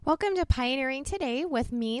Welcome to Pioneering Today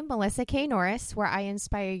with me, Melissa K. Norris, where I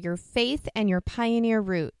inspire your faith and your pioneer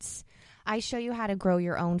roots. I show you how to grow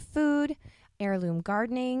your own food, heirloom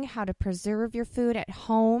gardening, how to preserve your food at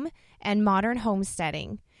home, and modern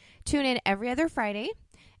homesteading. Tune in every other Friday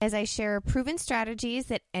as I share proven strategies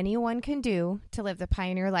that anyone can do to live the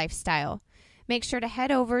pioneer lifestyle. Make sure to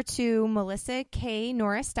head over to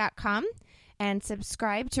melissaknorris.com and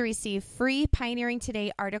subscribe to receive free Pioneering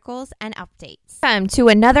Today articles and updates. Welcome to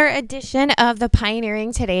another edition of the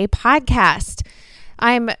Pioneering Today podcast.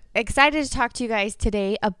 I'm excited to talk to you guys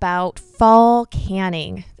today about fall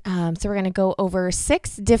canning. So we're going to go over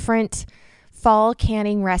 6 different fall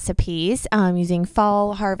canning recipes using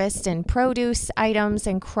fall harvest and produce items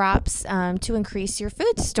and crops to increase your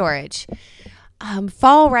food storage.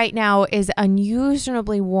 Fall right now is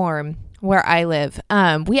unusually warm where I live.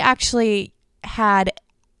 We actually had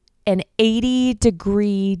an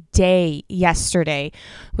 80-degree day yesterday,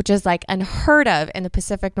 which is like unheard of in the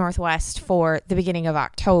Pacific Northwest for the beginning of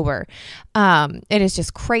October. It is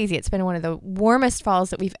just crazy. It's been one of the warmest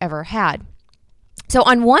falls that we've ever had. So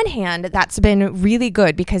on one hand, that's been really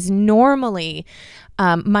good because normally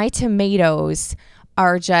my tomatoes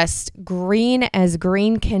are just green as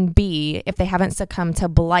green can be if they haven't succumbed to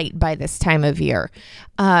blight by this time of year.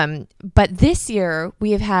 But this year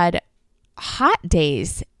we have had hot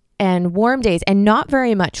days and warm days and not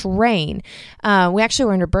very much rain. We actually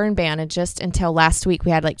were under burn ban, and just until last week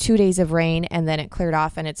we had like 2 days of rain and then it cleared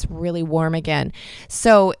off and it's really warm again.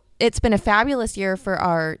 So it's been a fabulous year for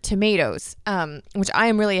our tomatoes, which I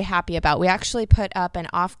am really happy about. We actually put up an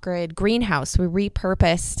off-grid greenhouse. We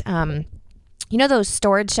repurposed those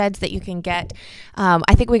storage sheds that you can get?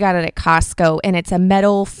 I think we got it at Costco, and it's a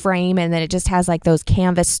metal frame, and then it just has like those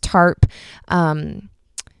canvas tarp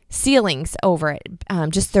ceilings over it,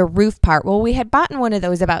 just the roof part. Well, we had bought one of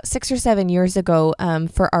those about 6 or 7 years ago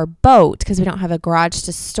for our boat because we don't have a garage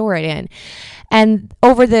to store it in. And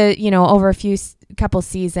over a couple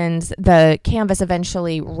seasons, the canvas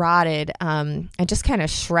eventually rotted and just kind of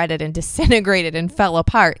shredded and disintegrated and fell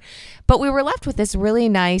apart. But we were left with this really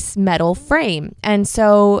nice metal frame. And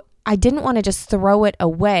so I didn't want to just throw it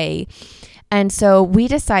away. And so we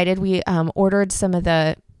decided we ordered some of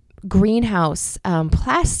the greenhouse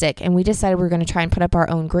plastic, and we decided we were going to try and put up our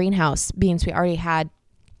own greenhouse being we already had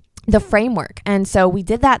the framework. And so we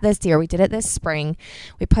did that this year. We did it this spring.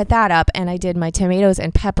 We put that up, and I did my tomatoes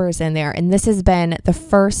and peppers in there. And this has been the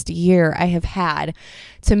first year I have had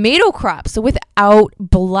tomato crops without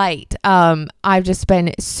blight. I've just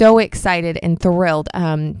been so excited and thrilled.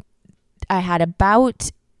 I had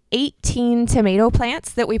about 18 tomato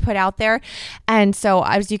plants that we put out there. And so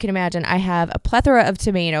as you can imagine, I have a plethora of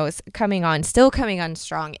tomatoes still coming on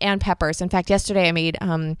strong, and peppers. In fact, yesterday I made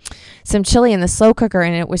some chili in the slow cooker,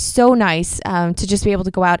 and it was so nice to just be able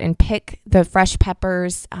to go out and pick the fresh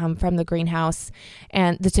peppers from the greenhouse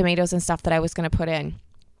and the tomatoes and stuff that I was going to put in.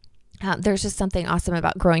 There's just something awesome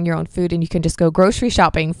about growing your own food, and you can just go grocery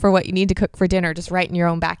shopping for what you need to cook for dinner just right in your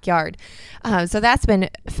own backyard. So that's been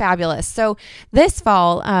fabulous. So this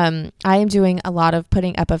fall, I am doing a lot of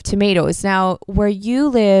putting up of tomatoes. Now, where you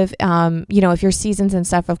live, if your seasons and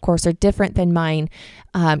stuff, of course, are different than mine,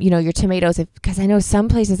 your tomatoes, because I know some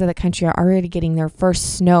places of the country are already getting their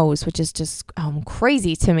first snows, which is just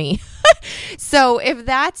crazy to me. So if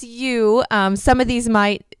that's you, some of these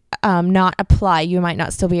might not apply. You might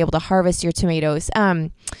not still be able to harvest your tomatoes.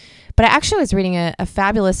 But I actually was reading a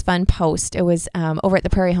fabulous fun post. It was over at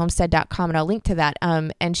theprairiehomestead.com, and I'll link to that.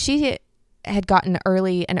 And she had gotten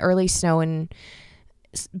an early snow,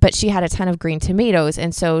 but she had a ton of green tomatoes.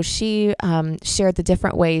 And so she shared the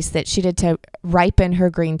different ways that she did to ripen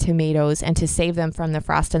her green tomatoes and to save them from the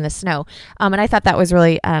frost and the snow. And I thought that was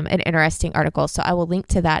really an interesting article. So I will link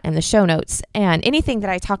to that in the show notes. And anything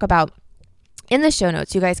that I talk about in the show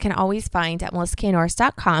notes, you guys can always find at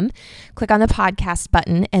melissaknorris.com. Click on the podcast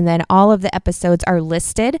button, and then all of the episodes are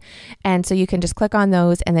listed. And so you can just click on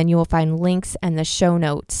those, and then you will find links and the show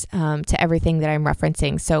notes to everything that I'm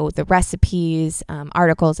referencing. So the recipes,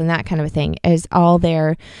 articles, and that kind of a thing is all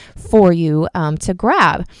there for you to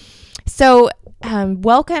grab. So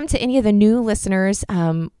welcome to any of the new listeners.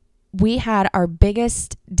 We had our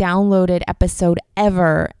biggest downloaded episode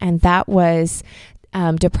ever, and that was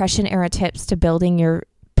Depression era tips to building your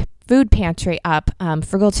food pantry up,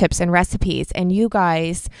 frugal tips and recipes. And you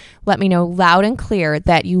guys let me know loud and clear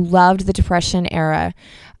that you loved the Depression era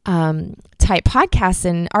type podcasts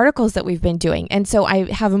and articles that we've been doing. And so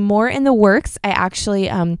I have more in the works. I actually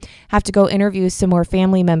have to go interview some more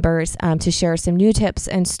family members to share some new tips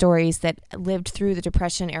and stories that lived through the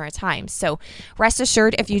Depression era times. So rest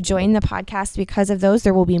assured, if you join the podcast because of those,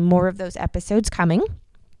 there will be more of those episodes coming.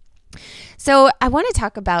 So I want to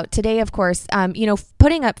talk about today, of course,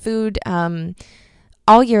 putting up food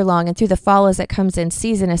all year long and through the fall as it comes in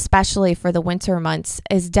season, especially for the winter months,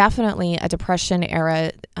 is definitely a Depression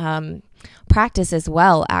era practice as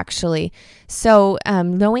well, actually. So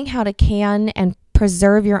knowing how to can and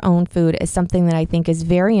preserve your own food is something that I think is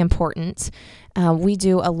very important. We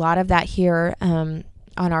do a lot of that here on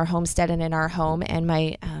our homestead and in our home. And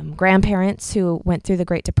my grandparents who went through the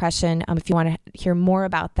Great Depression, if you want to hear more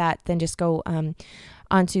about that, then just go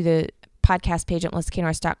onto the podcast page at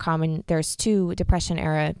melissaknorris.com, and there's 2 Depression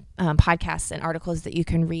era podcasts and articles that you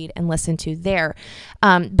can read and listen to there.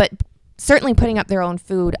 But certainly putting up their own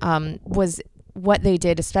food was what they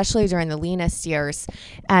did, especially during the leanest years.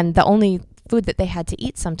 And the only food that they had to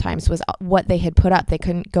eat sometimes was what they had put up. They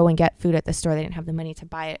couldn't go and get food at the store. They didn't have the money to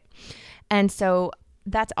buy it. And so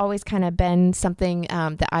that's always kind of been something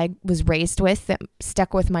that I was raised with, that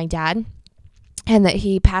stuck with my dad, and that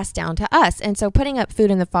he passed down to us. And so putting up food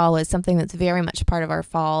in the fall is something that's very much part of our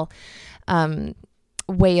fall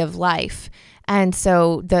way of life. And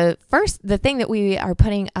so the thing that we are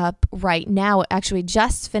putting up right now, actually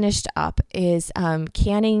just finished up, is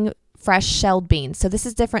canning fresh shelled beans. So this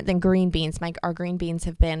is different than green beans. Our green beans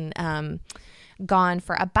have been gone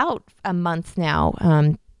for about a month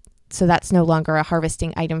now. So that's no longer a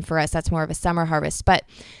harvesting item for us. That's more of a summer harvest. But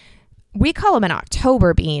we call them an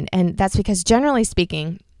October bean, and that's because generally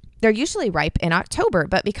speaking, they're usually ripe in October.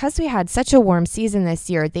 But because we had such a warm season this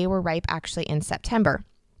year, they were ripe actually in September.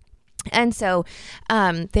 And so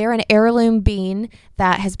they're an heirloom bean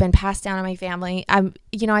that has been passed down in my family.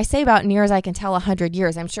 I say about near as I can tell 100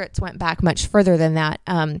 years. I'm sure it's went back much further than that.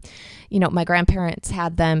 My grandparents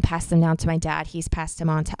had them, passed them down to my dad. He's passed them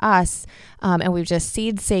on to us. And we've just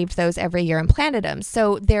seed saved those every year and planted them.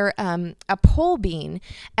 So they're a pole bean.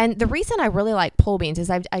 And the reason I really like pole beans is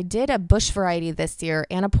I did a bush variety this year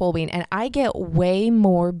and a pole bean, and I get way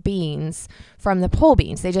more beans from the pole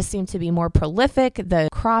beans. They just seem to be more prolific. The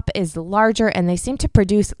crop is larger and they seem to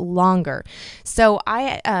produce longer. So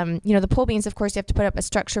the pole beans, of course, you have to put up a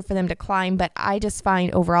structure for them to climb, but I just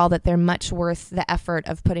find overall that they're much worth the effort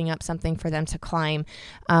of putting up something for them to climb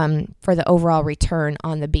for the overall return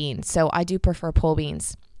on the bean. So I do prefer pole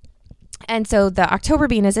beans. And so the October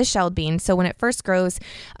bean is a shelled bean. So when it first grows,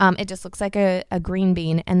 it just looks like a green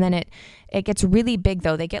bean. And then it gets really big,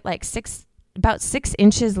 though. They get like about 6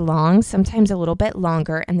 inches long, sometimes a little bit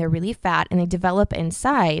longer, and they're really fat, and they develop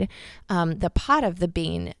inside. The pod of the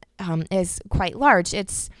bean is quite large.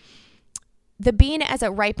 The bean, as it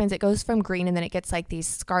ripens, it goes from green, and then it gets like these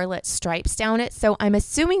scarlet stripes down it. So I'm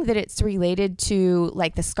assuming that it's related to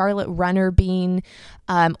like the scarlet runner bean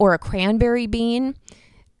or a cranberry bean.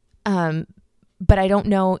 But I don't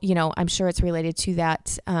know, I'm sure it's related to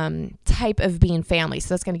that type of bean family.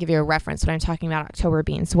 So that's going to give you a reference when I'm talking about October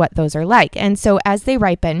beans, what those are like. And so as they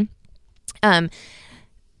ripen,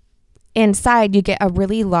 inside you get a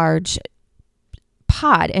really large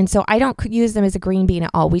pod. And so I don't use them as a green bean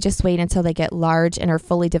at all. We just wait until they get large and are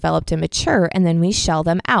fully developed and mature, and then we shell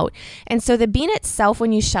them out. And so the bean itself,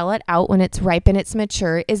 when you shell it out, when it's ripe and it's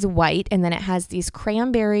mature, is white, and then it has these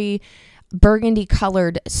cranberry burgundy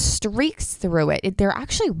colored streaks through it. They're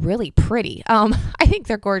actually really pretty. I think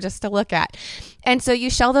they're gorgeous to look at. And so you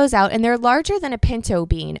shell those out, and they're larger than a pinto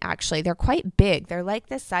bean, actually. They're quite big. They're like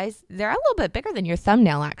this size. They're a little bit bigger than your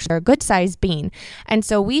thumbnail, actually. They're a good size bean. And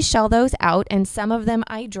so we shell those out, and some of them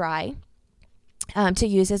I dry to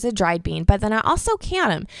use as a dried bean, but then I also can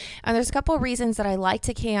them. And there's a couple of reasons that I like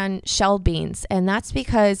to can shelled beans, and that's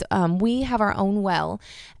because we have our own well,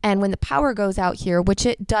 and when the power goes out here, which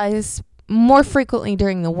it does more frequently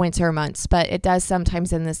during the winter months, but it does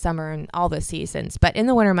sometimes in the summer and all the seasons. But in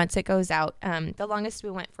the winter months, it goes out. The longest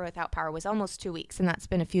we went for without power was almost 2 weeks, and that's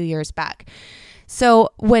been a few years back.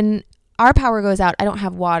 So when our power goes out, I don't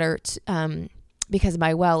have water because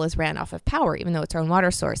my well is ran off of power, even though it's our own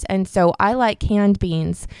water source. And so I like canned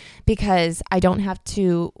beans because I don't have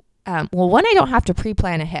to I don't have to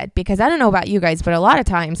pre-plan ahead, because I don't know about you guys, but a lot of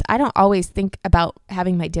times I don't always think about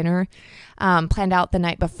having my dinner planned out the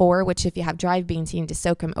night before, which if you have dried beans, you need to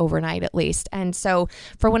soak them overnight at least. And so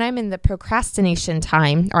for when I'm in the procrastination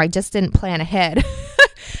time, or I just didn't plan ahead,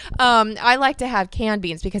 I like to have canned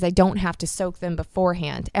beans because I don't have to soak them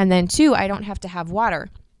beforehand. And then 2, I don't have to have water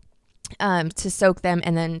to soak them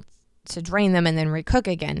and then to drain them and then recook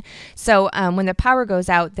again. So when the power goes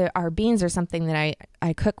out, our beans are something that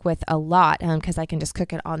I cook with a lot because I can just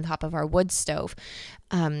cook it on top of our wood stove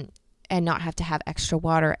and not have to have extra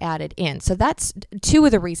water added in. So that's 2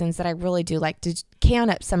 of the reasons that I really do like to can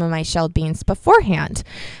up some of my shelled beans beforehand.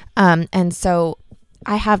 And so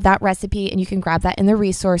I have that recipe, and you can grab that in the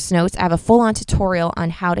resource notes. I have a full-on tutorial on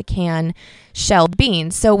how to can shelled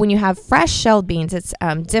beans. So when you have fresh shelled beans, it's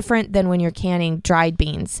different than when you're canning dried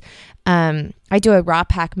beans. I do a raw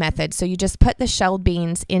pack method. So you just put the shelled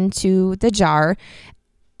beans into the jar,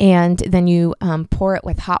 and then you pour it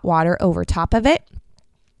with hot water over top of it.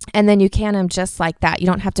 And then you can them just like that. You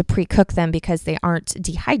don't have to pre-cook them because they aren't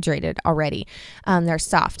dehydrated already. They're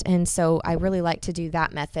soft. And so I really like to do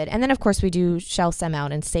that method. And then, of course, we do shell some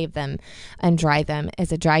out and save them and dry them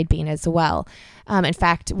as a dried bean as well. In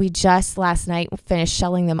fact, we just last night finished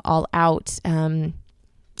shelling them all out. I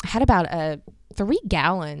had about 3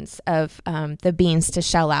 gallons of the beans to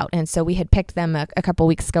shell out. And so we had picked them a couple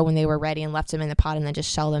weeks ago when they were ready and left them in the pot and then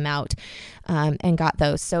just shelled them out and got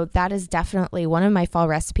those. So that is definitely one of my fall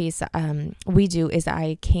recipes we do is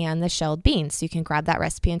I can the shelled beans. So you can grab that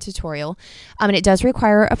recipe and tutorial. And it does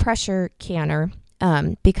require a pressure canner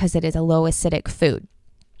because it is a low acidic food.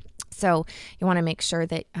 So you want to make sure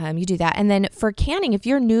that you do that. And then for canning, if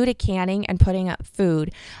you're new to canning and putting up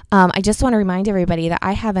food, I just want to remind everybody that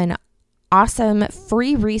I have an awesome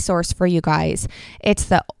free resource for you guys. It's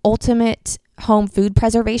the Ultimate Home Food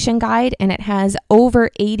Preservation Guide, and it has over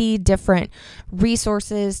 80 different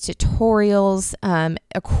resources, tutorials,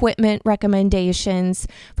 equipment recommendations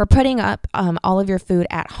for putting up all of your food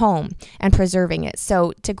at home and preserving it.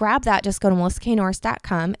 So to grab that, just go to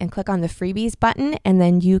melissaknorris.com and click on the freebies button, and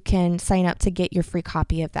then you can sign up to get your free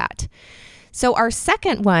copy of that. So our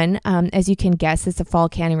second one, as you can guess, is a fall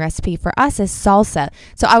canning recipe for us is salsa.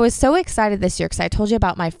 So I was so excited this year because I told you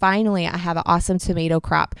about finally I have an awesome tomato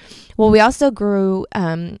crop. Well, we also grew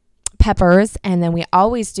peppers, and then we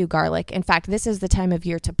always do garlic. In fact, this is the time of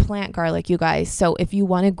year to plant garlic, you guys. So if you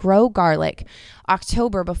want to grow garlic,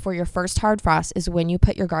 October before your first hard frost is when you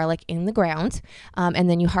put your garlic in the ground, and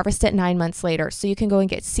then you harvest it 9 months later. So you can go and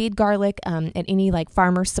get seed garlic at any like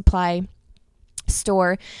farmer's supply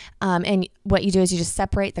store, and what you do is you just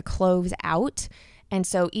separate the cloves out, and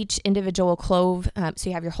so each individual clove, so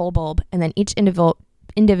you have your whole bulb, and then each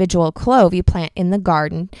individual clove you plant in the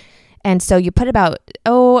garden. And so you put about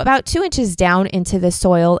 2 inches down into the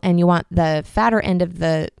soil, and you want the fatter end of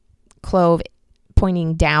the clove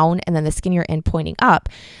pointing down and then the skinnier end pointing up,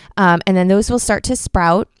 and then those will start to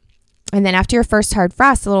sprout. And then after your first hard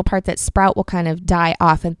frost, the little part that sprout will kind of die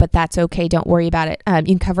off, but that's okay. Don't worry about it. You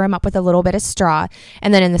can cover them up with a little bit of straw.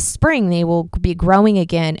 And then in the spring, they will be growing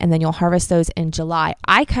again, and then you'll harvest those in July.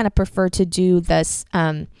 I kind of prefer to do this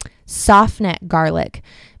soft neck garlic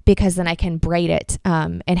because then I can braid it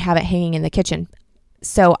and have it hanging in the kitchen.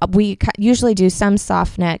 So we usually do some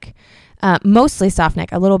soft neck, mostly soft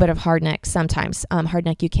neck, a little bit of hard neck sometimes. Hard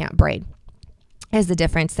neck you can't braid. Is the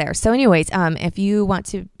difference there. So anyways, if you want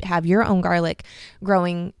to have your own garlic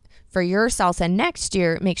growing for your salsa next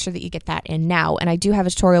year, make sure that you get that in now. And I do have a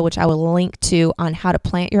tutorial, which I will link to, on how to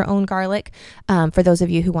plant your own garlic for those of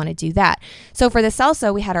you who want to do that. So for the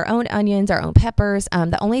salsa, we had our own onions, our own peppers.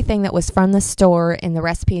 The only thing that was from the store in the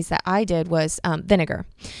recipes that I did was vinegar.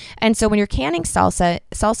 And so when you're canning salsa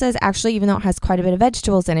is actually, even though it has quite a bit of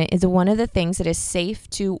vegetables in it, is one of the things that is safe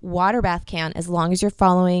to water bath can as long as you're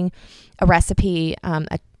following a recipe,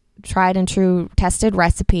 a tried and true tested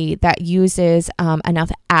recipe that uses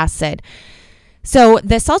enough acid. So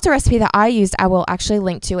the salsa recipe that I used, I will actually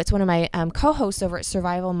link to. It's one of my co-hosts over at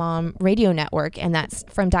Survival Mom Radio Network, and that's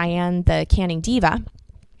from Diane, the Canning Diva.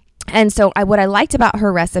 And so what I liked about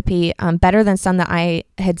her recipe, better than some that I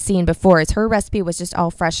had seen before, is her recipe was just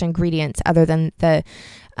all fresh ingredients other than the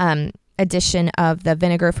addition of the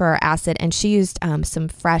vinegar for our acid, and she used some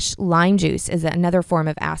fresh lime juice as another form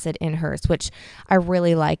of acid in hers, which I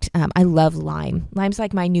really liked. I love lime. Lime's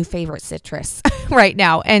like my new favorite citrus right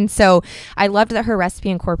now, and so I loved that her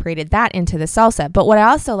recipe incorporated that into the salsa. But what I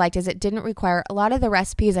also liked is it didn't require a lot of the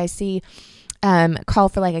recipes I see call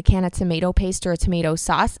for like a can of tomato paste or a tomato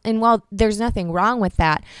sauce. And while there's nothing wrong with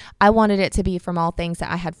that, I wanted it to be from all things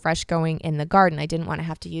that I had fresh going in the garden. I didn't want to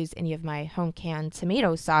have to use any of my home canned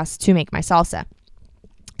tomato sauce to make my salsa.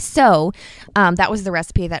 So that was the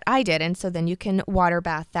recipe that I did. And so then you can water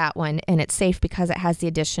bath that one, and it's safe because it has the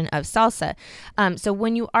addition of salsa. So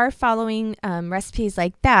when you are following recipes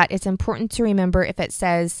like that, it's important to remember if it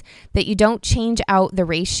says that you don't change out the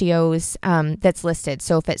ratios that's listed.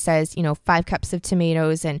 So if it says, 5 cups of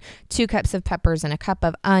tomatoes and 2 cups of peppers and a cup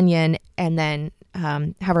of onion, and then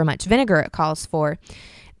however much vinegar it calls for,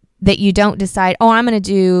 that you don't decide, oh, I'm going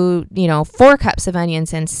to do, 4 cups of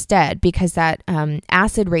onions instead, because that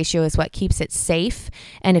acid ratio is what keeps it safe.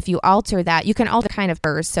 And if you alter that, you can alter kind of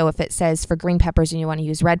peppers. So if it says for green peppers and you want to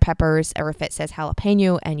use red peppers, or if it says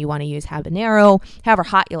jalapeno and you want to use habanero, however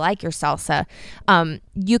hot you like your salsa,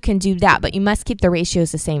 you can do that. But you must keep the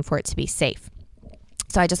ratios the same for it to be safe.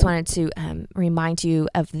 So I just wanted to remind you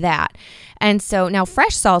of that. And so now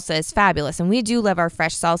fresh salsa is fabulous, and we do love our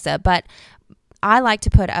fresh salsa, but I like to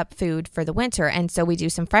put up food for the winter. And so we do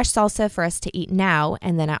some fresh salsa for us to eat now.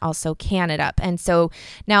 And then I also can it up. And so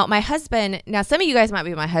now my husband, some of you guys might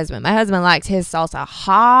be my husband. My husband likes his salsa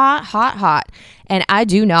hot, hot, hot. And I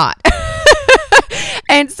do not.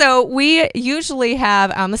 And so we usually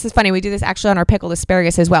have, this is funny, we do this actually on our pickled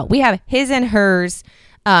asparagus as well. We have his and hers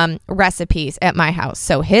recipes at my house.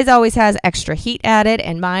 So his always has extra heat added,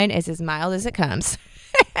 and mine is as mild as it comes.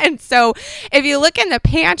 And so if you look in the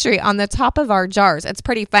pantry on the top of our jars, it's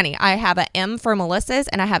pretty funny. I have a M for Melissa's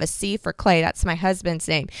and I have a C for Clay. That's my husband's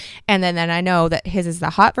name. And then I know that his is the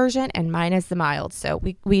hot version and mine is the mild. So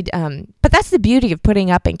but that's the beauty of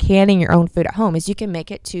putting up and canning your own food at home, is you can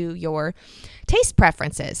make it to your taste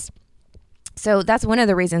preferences. So that's one of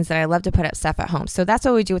the reasons that I love to put up stuff at home. So that's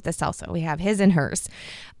what we do with the salsa. We have his and hers.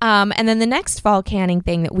 And then the next fall canning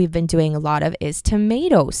thing that we've been doing a lot of is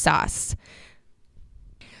tomato sauce.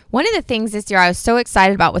 One of the things this year I was so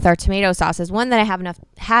excited about with our tomato sauce is, one, that I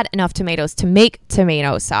had enough tomatoes to make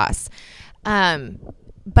tomato sauce.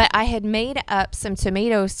 But I had made up some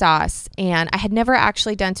tomato sauce, and I had never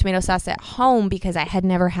actually done tomato sauce at home because I had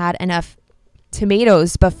never had enough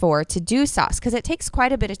tomatoes before to do sauce, because it takes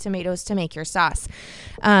quite a bit of tomatoes to make your sauce.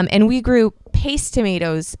 And we grew paste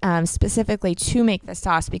tomatoes specifically to make the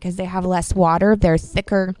sauce because they have less water. They're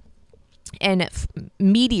thicker and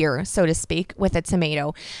meatier, so to speak, with a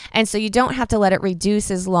tomato. And so you don't have to let it reduce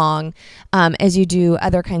as long as you do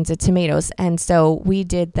other kinds of tomatoes. And so we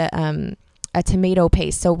did a tomato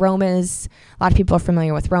paste. So Roma's, a lot of people are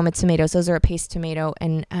familiar with Roma tomatoes. Those are a paste tomato.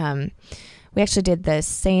 And we actually did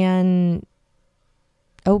the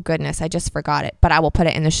oh goodness, I just forgot it, but I will put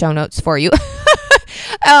it in the show notes for you.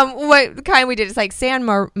 What kind we did is like San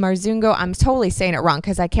Marzungo. I'm totally saying it wrong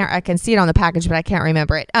because I can see it on the package, but I can't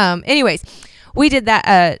remember it. Anyways, we did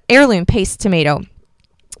that heirloom paste tomato.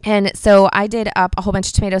 And so I did up a whole bunch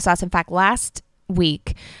of tomato sauce. In fact, last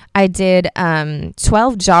week I did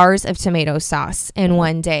 12 jars of tomato sauce in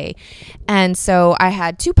one day. And so I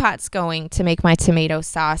had 2 pots going to make my tomato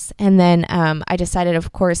sauce. And then I decided,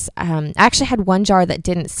 of course, I actually had 1 jar that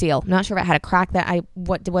didn't seal. I'm not sure if it had a crack that I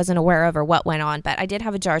wasn't aware of or what went on, but I did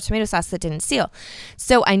have a jar of tomato sauce that didn't seal.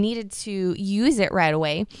 So I needed to use it right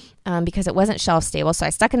away. Because it wasn't shelf stable. So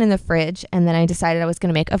I stuck it in the fridge, and then I decided I was going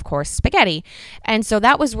to make, of course, spaghetti. And so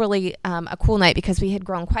that was really a cool night because we had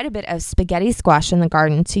grown quite a bit of spaghetti squash in the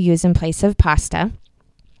garden to use in place of pasta.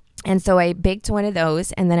 And so I baked one of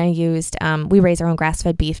those, and then I used, we raise our own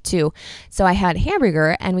grass-fed beef too. So I had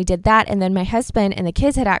hamburger, and we did that. And then my husband and the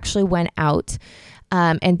kids had actually went out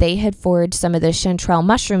and they had foraged some of the chanterelle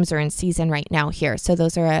mushrooms are in season right now here. So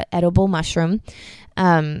those are an edible mushroom.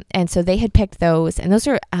 And so they had picked those, and those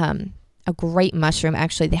are a great mushroom.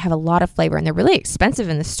 Actually, they have a lot of flavor, and they're really expensive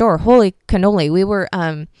in the store. Holy cannoli. We were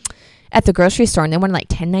at the grocery store, and they went like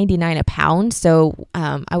 $10.99 a pound. So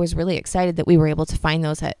I was really excited that we were able to find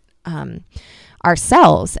those at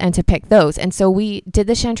ourselves and to pick those. And so we did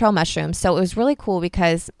the chanterelle mushrooms. So it was really cool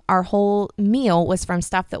because our whole meal was from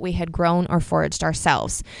stuff that we had grown or foraged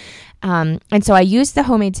ourselves. And so I used the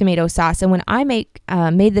homemade tomato sauce. And when I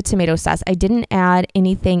made the tomato sauce, I didn't add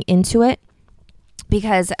anything into it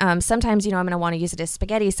because sometimes, I'm going to want to use it as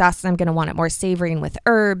spaghetti sauce, and I'm going to want it more savory and with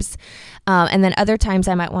herbs. And then other times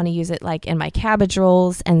I might want to use it like in my cabbage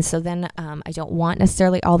rolls. And so then I don't want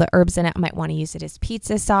necessarily all the herbs in it. I might want to use it as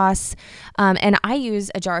pizza sauce. And I use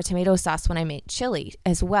a jar of tomato sauce when I make chili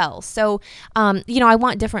as well. So, I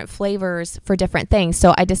want different flavors for different things.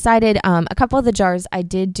 So I decided a couple of the jars I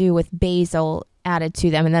did do with basil added to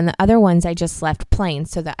them, and then the other ones I just left plain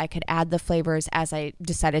so that I could add the flavors as I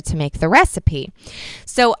decided to make the recipe.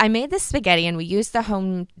 So I made the spaghetti, and we used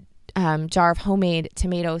the jar of homemade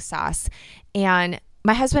tomato sauce. And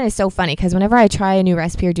my husband is so funny because whenever I try a new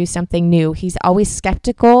recipe or do something new, he's always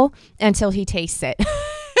skeptical until he tastes it.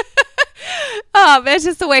 It's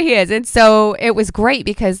just the way he is. And so it was great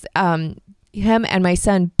because him and my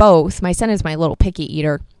son both, my son is my little picky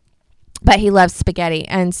eater, but he loves spaghetti.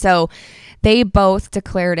 And so they both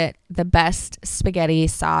declared it the best spaghetti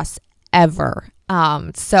sauce ever.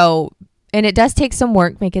 So and it does take some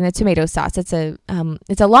work making the tomato sauce. It's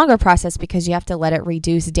a longer process because you have to let it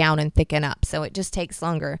reduce down and thicken up. So it just takes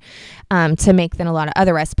longer to make than a lot of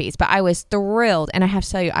other recipes. But I was thrilled, and I have to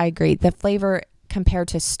tell you, I agree. The flavor compared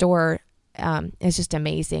to store is just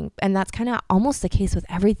amazing. And that's kind of almost the case with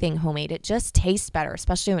everything homemade. It just tastes better,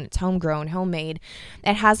 especially when it's homegrown, homemade.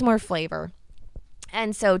 It has more flavor.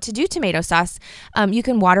 And so to do tomato sauce, you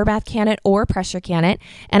can water bath can it or pressure can it.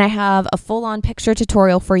 And I have a full-on picture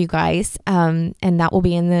tutorial for you guys, and that will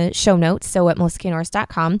be in the show notes. So at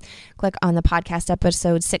melissaknorris.com, click on the podcast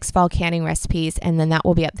episode 6 fall canning recipes, and then that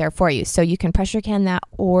will be up there for you. So you can pressure can that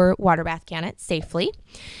or water bath can it safely.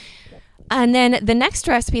 And then the next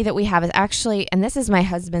recipe that we have is actually, and this is my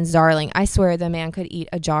husband's darling. I swear the man could eat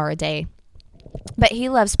a jar a day. But he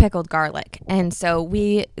loves pickled garlic. And so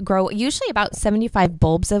we grow usually about 75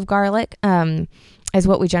 bulbs of garlic is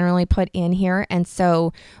what we generally put in here. And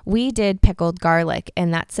so we did pickled garlic,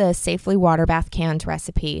 and that's a safely water bath canned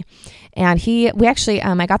recipe. And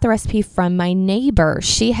I got the recipe from my neighbor.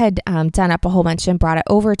 She had done up a whole bunch and brought it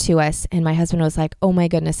over to us. And my husband was like, oh my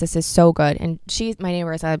goodness, this is so good. And my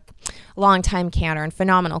neighbor is a longtime canner and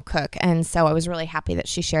phenomenal cook. And so I was really happy that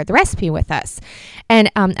she shared the recipe with us. And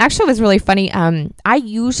actually it was really funny. I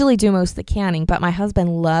usually do most of the canning, but my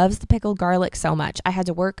husband loves the pickled garlic so much. I had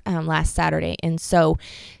to work last Saturday. And so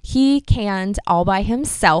he canned all by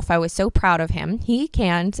himself. I was so proud of him. He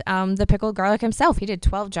canned the pickled garlic himself. He did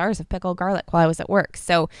 12 jars of pickled garlic while I was at work.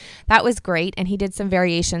 So that was great. And he did some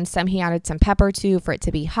variations. Some he added some pepper to for it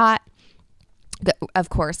to be hot. Of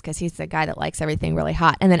course, because he's the guy that likes everything really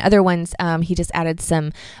hot. And then other ones, he just added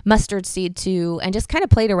some mustard seed to, and just kind of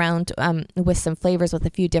played around with some flavors with a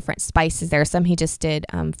few different spices there. Some he just did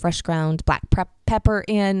fresh ground black pepper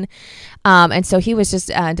in. And so he was just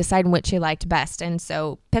deciding which he liked best. And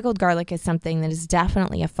so pickled garlic is something that is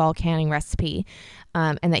definitely a fall canning recipe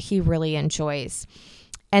and that he really enjoys.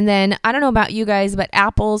 And then I don't know about you guys, but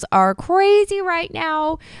apples are crazy right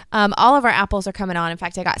now. All of our apples are coming on. In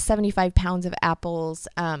fact, I got 75 pounds of apples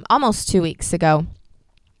almost 2 weeks ago.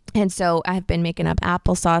 And so I've been making up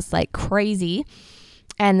applesauce like crazy.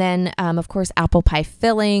 And then, of course, apple pie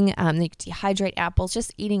filling. You dehydrate apples,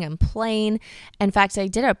 just eating them plain. In fact, I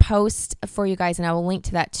did a post for you guys, and I will link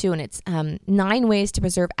to that too. And it's 9 ways to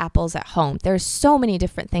preserve apples at home. There's so many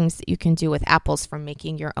different things that you can do with apples, from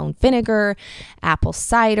making your own vinegar, apple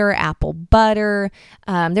cider, apple butter.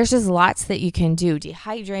 There's just lots that you can do,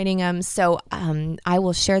 dehydrating them. So I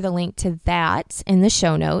will share the link to that in the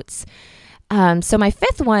show notes. So my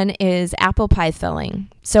 5th one is apple pie filling.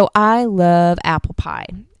 So I love apple pie,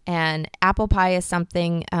 and apple pie is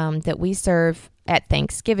something that we serve at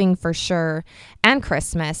Thanksgiving for sure, and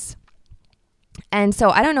Christmas. And so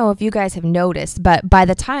I don't know if you guys have noticed, but by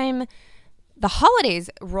the time the holidays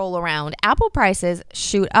roll around, apple prices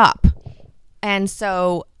shoot up. And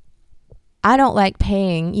so I don't like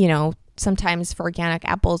paying, sometimes for organic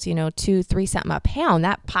apples, $2-3 something a pound.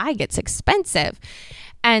 That pie gets expensive.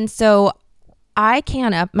 And so I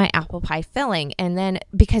can up my apple pie filling. And then,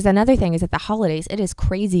 because another thing is at the holidays, it is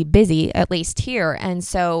crazy busy, at least here. And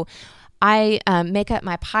so I make up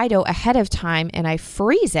my pie dough ahead of time and I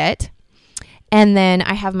freeze it. And then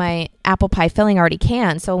I have my apple pie filling already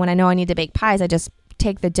canned. So when I know I need to bake pies, I just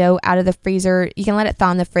take the dough out of the freezer. You can let it thaw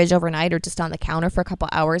in the fridge overnight or just on the counter for a couple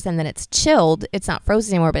hours, and then it's chilled. It's not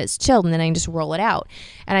frozen anymore, but it's chilled, and then I can just roll it out.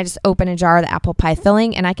 And I just open a jar of the apple pie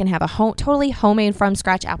filling, and I can have a totally homemade from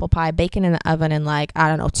scratch apple pie, bacon in the oven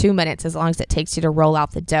in 2 minutes, as long as it takes you to roll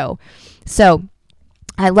out the dough. So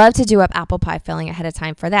I love to do up apple pie filling ahead of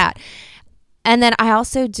time for that. And then I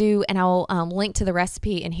also do, and I'll link to the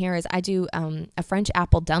recipe in here, is I do a French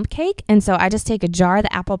apple dump cake. And so I just take a jar of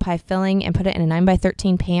the apple pie filling and put it in a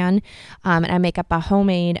 9x13 pan. And I make up a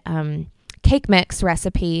homemade cake mix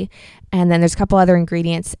recipe. And then there's a couple other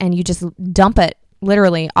ingredients, and you just dump it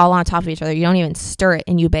literally all on top of each other. You don't even stir it,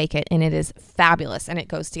 and you bake it, and it is fabulous, and it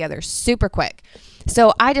goes together super quick.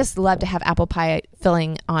 So I just love to have apple pie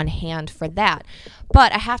filling on hand for that.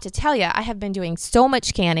 But I have to tell you, I have been doing so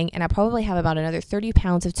much canning, and I probably have about another 30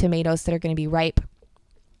 pounds of tomatoes that are going to be ripe.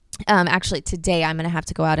 Actually, today I'm going to have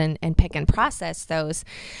to go out and pick and process those,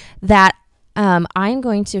 that I'm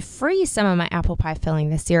going to freeze some of my apple pie filling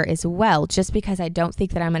this year as well, just because I don't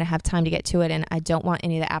think that I'm going to have time to get to it, and I don't want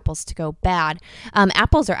any of the apples to go bad.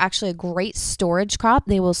 Apples are actually a great storage crop.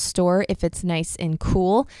 They will store if it's nice and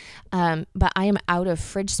cool, but I am out of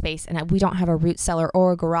fridge space, and we don't have a root cellar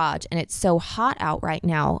or a garage, and it's so hot out right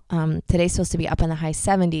now. Today's supposed to be up in the high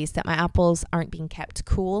 70s, that my apples aren't being kept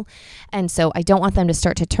cool, and so I don't want them to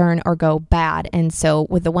start to turn or go bad. And so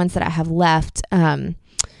with the ones that I have left,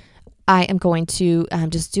 I am going to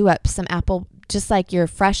just do up some apple just like your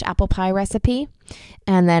fresh apple pie recipe.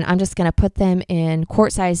 And then I'm just going to put them in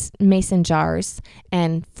quart-sized mason jars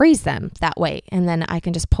and freeze them that way. And then I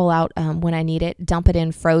can just pull out when I need it, dump it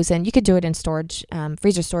in frozen. You could do it in storage,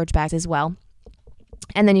 freezer storage bags as well.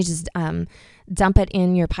 And then you just dump it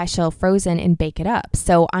in your pie shell frozen and bake it up.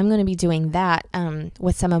 So I'm going to be doing that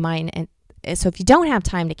with some of mine. And so if you don't have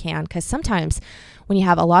time to can, because sometimes when you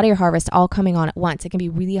have a lot of your harvest all coming on at once, it can be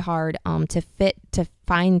really hard to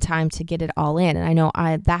find time to get it all in. And I know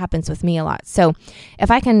that happens with me a lot. So if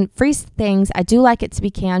I can freeze things, I do like it to be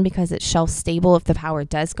canned because it's shelf stable if the power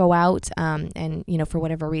does go out. And for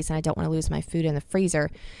whatever reason, I don't want to lose my food in the freezer.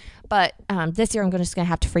 But this year I'm just going to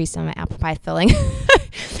have to freeze some of my apple pie filling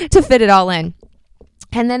to fit it all in.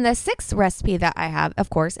 And then the sixth recipe that I have, of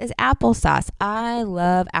course, is applesauce. I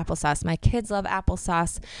love applesauce. My kids love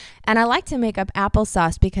applesauce. And I like to make up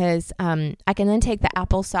applesauce because I can then take the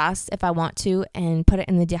applesauce if I want to and put it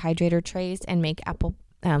in the dehydrator trays and make apple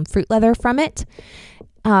fruit leather from it.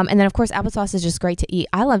 And then, of course, applesauce is just great to eat.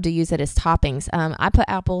 I love to use it as toppings. I put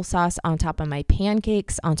applesauce on top of my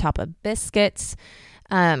pancakes, on top of biscuits.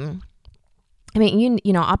 I'll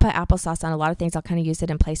put applesauce on a lot of things. I'll kind of use it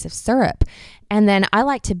in place of syrup. And then I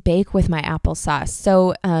like to bake with my applesauce.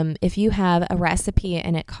 So if you have a recipe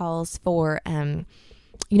and it calls for,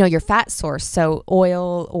 your fat source, so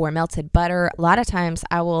oil or melted butter, a lot of times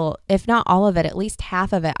I will, if not all of it, at least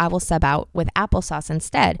half of it, I will sub out with applesauce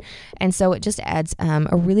instead. And so it just adds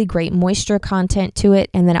a really great moisture content to it.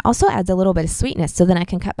 And then it also adds a little bit of sweetness. So then I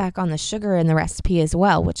can cut back on the sugar in the recipe as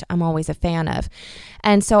well, which I'm always a fan of.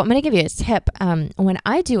 And so I'm going to give you a tip. When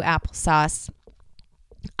I do applesauce,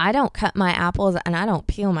 I don't cut my apples and I don't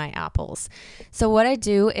peel my apples. So what I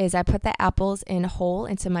do is I put the apples in whole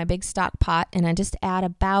into my big stock pot and I just add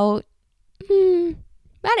about an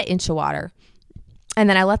inch of water. And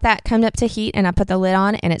then I let that come up to heat and I put the lid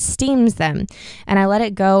on and it steams them. And I let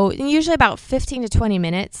it go usually about 15 to 20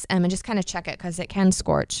 minutes and just kind of check it because it can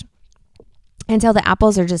scorch until the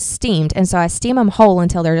apples are just steamed. And so I steam them whole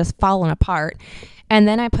until they're just falling apart. And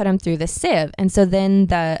then I put them through the sieve. And so then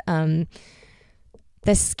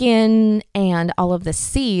the skin and all of the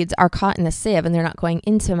seeds are caught in the sieve and they're not going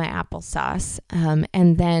into my applesauce.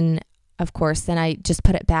 And then, of course, I just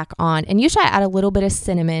put it back on. And usually I add a little bit of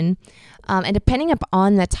cinnamon. And depending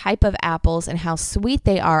upon the type of apples and how sweet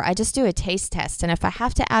they are, I just do a taste test. And if I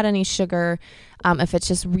have to add any sugar, if it's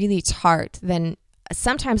just really tart, then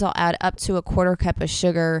sometimes I'll add up to a quarter cup of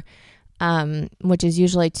sugar, which is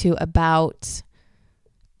usually to about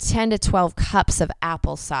 10 to 12 cups of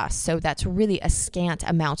applesauce. So that's really a scant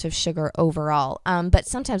amount of sugar overall. But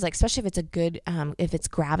sometimes, especially if it's a good, if it's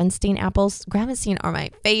Gravenstein apples, Gravenstein are my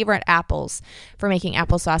favorite apples for making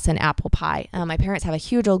applesauce and apple pie. My parents have a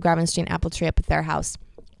huge old Gravenstein apple tree up at their house.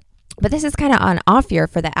 But this is kind of an off year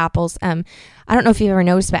for the apples. I don't know if you've ever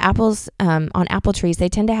noticed, but apples on apple trees, they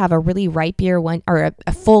tend to have a really ripe year or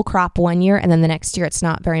a full crop one year. And then the next year, it's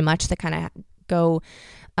not very much. They kind of go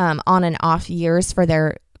on and off years for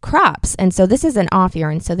their crops. And so this is an off year.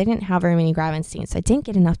 And so they didn't have very many Gravensteins. So I didn't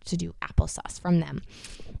get enough to do applesauce from them.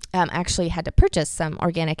 I actually had to purchase some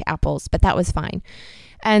organic apples, but that was fine.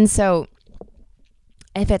 And so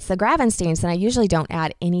if it's the Gravensteins, then I usually don't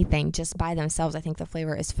add anything just by themselves. I think the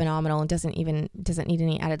flavor is phenomenal and doesn't need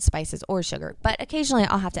any added spices or sugar. But occasionally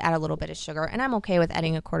I'll have to add a little bit of sugar, and I'm okay with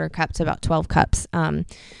adding a quarter cup to about 12 cups.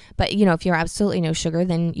 But if you're absolutely no sugar,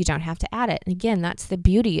 then you don't have to add it. And again, that's the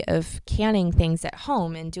beauty of canning things at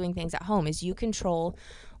home and doing things at home is you control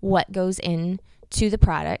what goes into the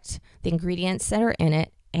product, the ingredients that are in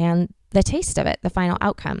it, and the taste of it, the final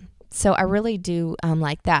outcome. So I really do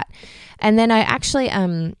like that. And then I actually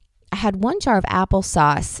I had one jar of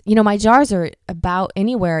applesauce. My jars are about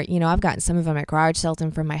anywhere. I've gotten some of them at garage sales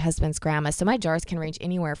and from my husband's grandma. So my jars can range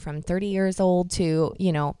anywhere from 30 years old to,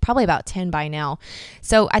 probably about 10 by now.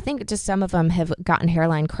 So I think just some of them have gotten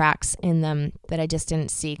hairline cracks in them that I just didn't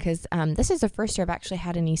see because this is the first year I've actually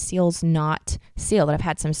had any seals not seal, that I've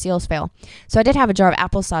had some seals fail. So I did have a jar of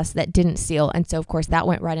applesauce that didn't seal. And so, of course, that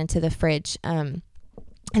went right into the fridge.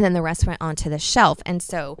 And then the rest went onto the shelf. And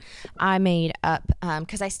so I made up,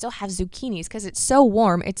 because I still have zucchinis, because it's so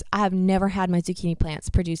warm. I have never had my zucchini plants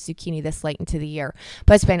produce zucchini this late into the year,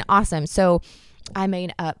 but it's been awesome. So I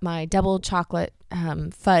made up my double chocolate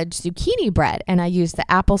fudge zucchini bread, and I used the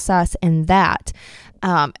applesauce in that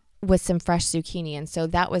with some fresh zucchini. And so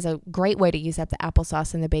that was a great way to use up the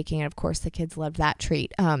applesauce in the baking. And of course, the kids loved that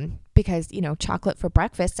treat. Because, chocolate for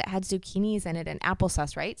breakfast, it had zucchinis in it and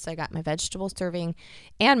applesauce, right? So I got my vegetable serving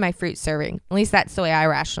and my fruit serving. At least that's the way I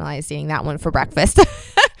rationalized eating that one for breakfast.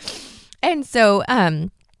 And so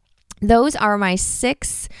those are my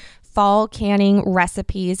 6 fall canning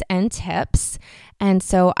recipes and tips. And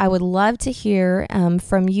so I would love to hear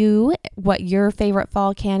from you what your favorite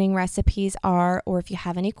fall canning recipes are, or if you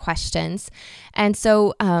have any questions. And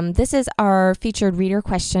so this is our featured reader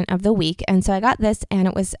question of the week. And so I got this, and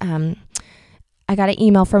it was, I got an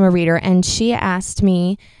email from a reader, and she asked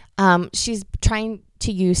me, she's trying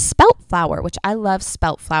to use spelt flour, which I love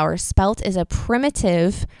spelt flour. Spelt is a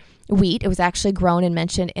primitive wheat. It was actually grown and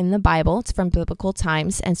mentioned in the Bible. It's from biblical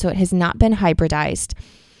times, and so it has not been hybridized.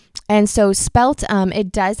 And so spelt,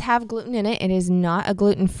 it does have gluten in it. It is not a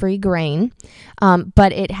gluten-free grain,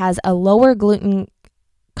 but it has a lower gluten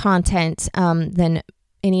content than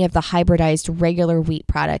any of the hybridized regular wheat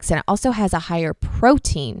products. And it also has a higher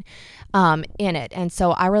protein in it. And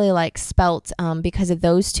so I really like spelt because of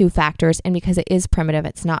those two factors, and because it is primitive.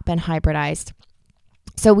 It's not been hybridized.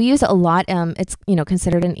 So we use a lot, it's,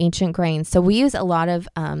 considered an ancient grain. So we use a lot of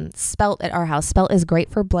spelt at our house. Spelt is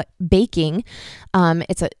great for baking.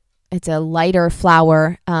 It's a lighter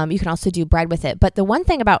flour. You can also do bread with it. But the one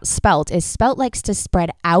thing about spelt is spelt likes to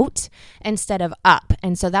spread out instead of up.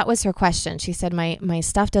 And so that was her question. She said, my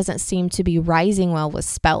stuff doesn't seem to be rising well with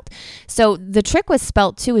spelt. So the trick with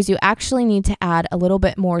spelt too is you actually need to add a little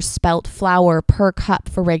bit more spelt flour per cup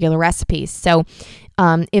for regular recipes. So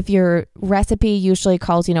if your recipe usually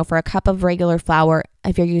calls, for a cup of regular flour,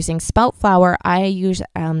 if you're using spelt flour, I use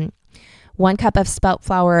 1 cup of spelt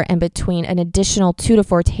flour and between an additional 2 to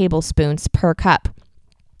 4 tablespoons per cup.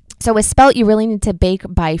 So with spelt, you really need to bake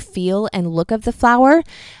by feel and look of the flour,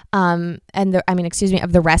 of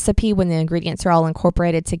the recipe when the ingredients are all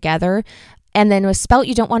incorporated together. And then with spelt,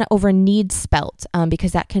 you don't want to over knead spelt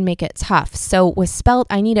because that can make it tough. So with spelt,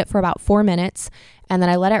 I knead it for about 4 minutes, and then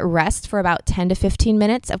I let it rest for about 10 to 15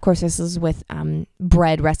 minutes. Of course, this is with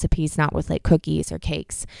bread recipes, not with like cookies or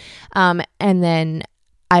cakes. And then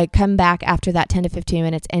I come back after that 10 to 15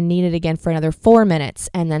 minutes and knead it again for another 4 minutes,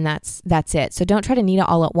 and then that's it. So don't try to knead it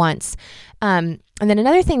all at once. And then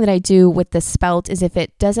another thing that I do with the spelt is, if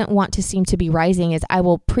it doesn't want to seem to be rising, is I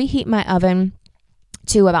will preheat my oven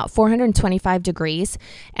to about 425 degrees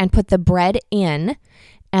and put the bread in.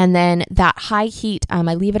 And then that high heat, I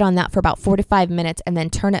leave it on that for about 4 to 5 minutes, and then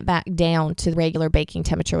turn it back down to the regular baking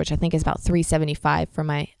temperature, which I think is about 375 for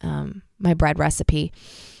my my bread recipe,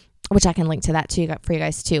 which I can link to that too for you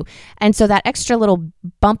guys too. And so that extra little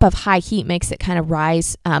bump of high heat makes it kind of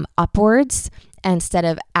rise upwards instead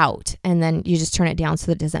of out. And then you just turn it down so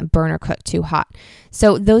that it doesn't burn or cook too hot.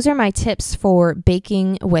 So those are my tips for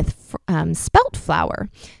baking with spelt flour.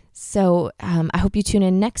 So I hope you tune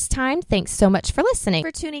in next time. Thanks so much for listening.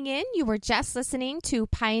 For tuning in, you were just listening to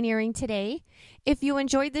Pioneering Today. If you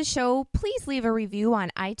enjoyed the show, please leave a review on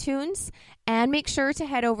iTunes, and make sure to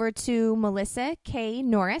head over to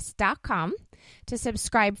melissaknorris.com to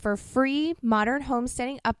subscribe for free modern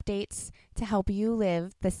homesteading updates to help you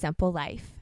live the simple life.